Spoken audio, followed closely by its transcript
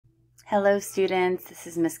Hello students, this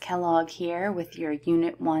is Ms. Kellogg here with your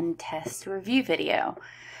Unit 1 test review video.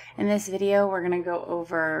 In this video we're going to go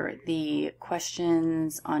over the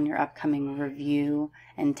questions on your upcoming review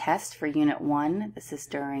and test for Unit 1. This is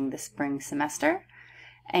during the spring semester,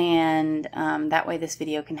 and that way this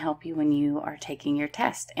video can help you when you are taking your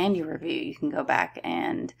test and your review. You can go back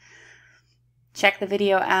and check the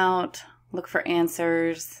video out, look for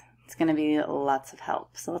answers. It's going to be lots of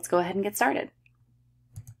help. So let's go ahead and get started.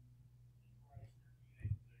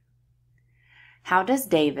 How does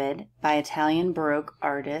David, by Italian Baroque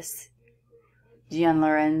artist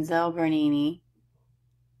Gianlorenzo Bernini,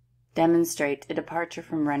 demonstrate a departure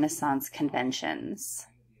from Renaissance conventions?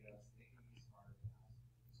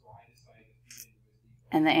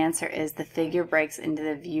 And the answer is the figure breaks into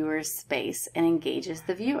the viewer's space and engages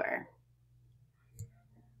the viewer.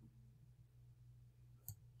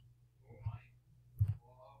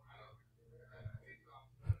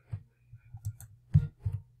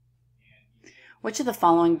 Which of the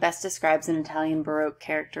following best describes an Italian Baroque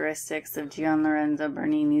characteristics of Gianlorenzo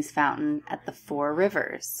Bernini's fountain at the Four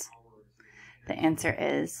Rivers? The answer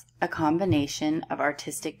is a combination of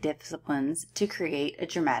artistic disciplines to create a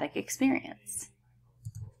dramatic experience.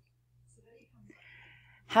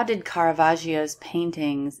 How did Caravaggio's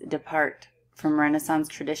paintings depart from Renaissance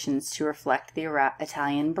traditions to reflect the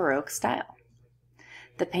Italian Baroque style?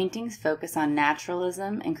 The paintings focus on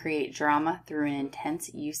naturalism and create drama through an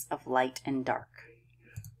intense use of light and dark.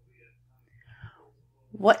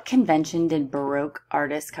 What convention did Baroque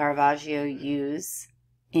artist Caravaggio use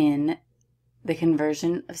in the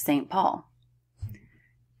conversion of St. Paul?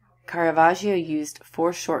 Caravaggio used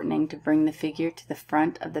foreshortening to bring the figure to the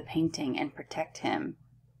front of the painting and project him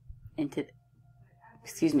into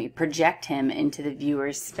the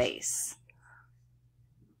viewer's space.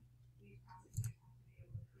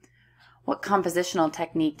 What compositional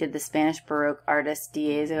technique did the Spanish Baroque artist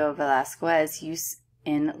Diego Velázquez use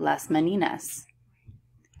in Las Meninas?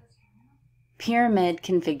 Pyramid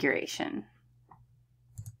configuration.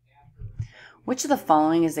 Which of the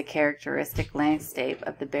following is a characteristic landscape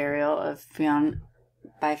of the burial of Fionn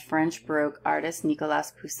by French Baroque artist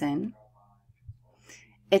Nicolas Poussin?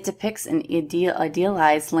 It depicts an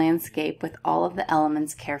idealized landscape with all of the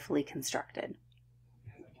elements carefully constructed.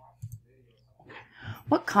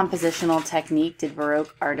 What compositional technique did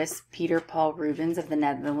Baroque artist Peter Paul Rubens of the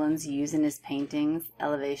Netherlands use in his paintings,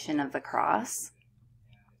 Elevation of the Cross?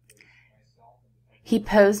 He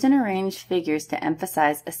posed and arranged figures to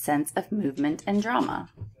emphasize a sense of movement and drama.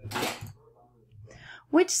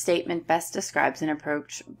 Which statement best describes an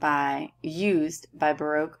approach used by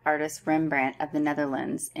Baroque artist Rembrandt of the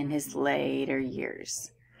Netherlands in his later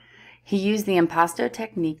years? He used the impasto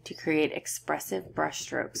technique to create expressive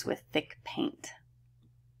brushstrokes with thick paint.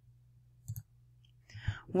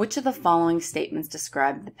 Which of the following statements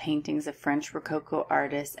describe the paintings of French Rococo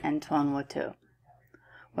artist Antoine Watteau?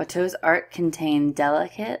 Watteau's art contained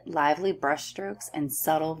delicate, lively brushstrokes and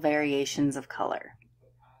subtle variations of color.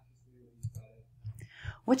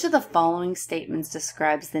 Which of the following statements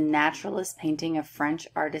describes the naturalist painting of French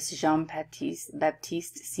artist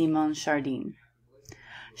Jean-Baptiste Simon Chardin?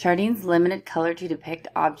 Chardin's limited color to depict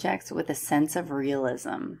objects with a sense of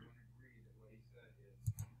realism.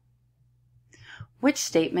 Which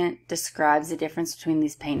statement describes the difference between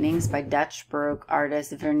these paintings by Dutch Baroque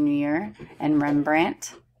artists Vermeer and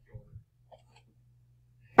Rembrandt?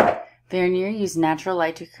 Vermeer used natural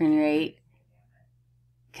light to create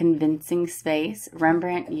convincing space.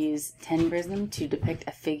 Rembrandt used tenebrism to depict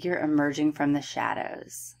a figure emerging from the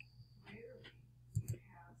shadows.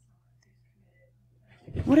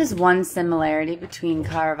 What is one similarity between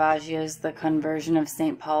Caravaggio's The Conversion of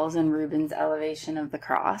St. Paul's and Rubens' Elevation of the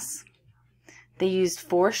Cross? They used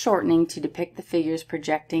foreshortening to depict the figures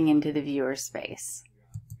projecting into the viewer's space.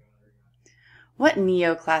 What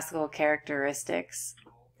neoclassical characteristics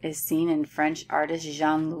is seen in French artist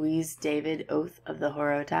Jean-Louis David Oath of the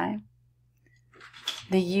Horotai?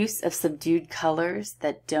 The use of subdued colors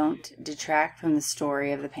that don't detract from the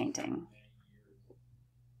story of the painting.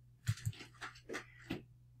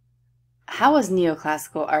 How was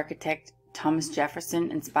neoclassical architect Thomas Jefferson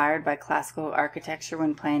inspired by classical architecture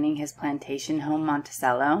when planning his plantation home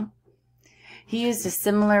Monticello? He used a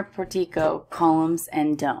similar portico, columns,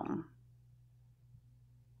 and dome.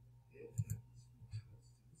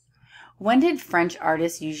 When did French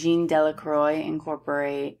artist Eugène Delacroix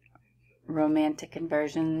incorporate romantic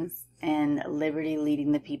conversions and liberty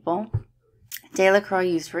leading the people? Delacroix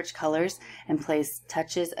used rich colors and placed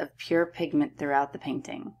touches of pure pigment throughout the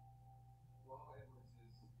painting.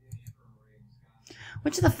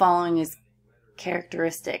 Which of the following is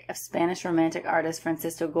characteristic of Spanish Romantic artist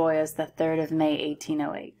Francisco Goya's The 3rd of May,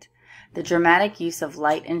 1808. The dramatic use of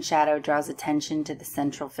light and shadow draws attention to the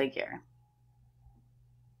central figure.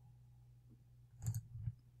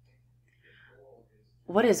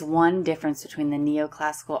 What is one difference between the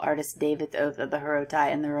neoclassical artist David's Oath of the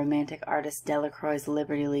Horodai and the Romantic artist Delacroix's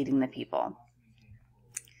Liberty Leading the People?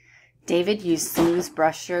 David used smooth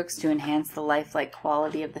brushstrokes to enhance the lifelike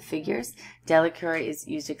quality of the figures. Delacroix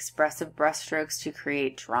used expressive brushstrokes to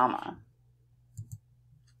create drama.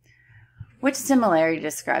 Which similarity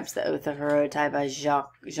describes the Oath of Horodai by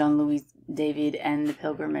Jean-Louis David and the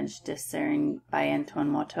Pilgrimage de Cerne by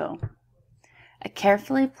Antoine Watteau? A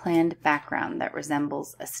carefully planned background that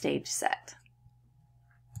resembles a stage set.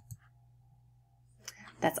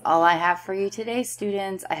 That's all I have for you today,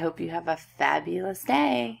 students. I hope you have a fabulous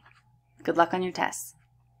day. Good luck on your tests.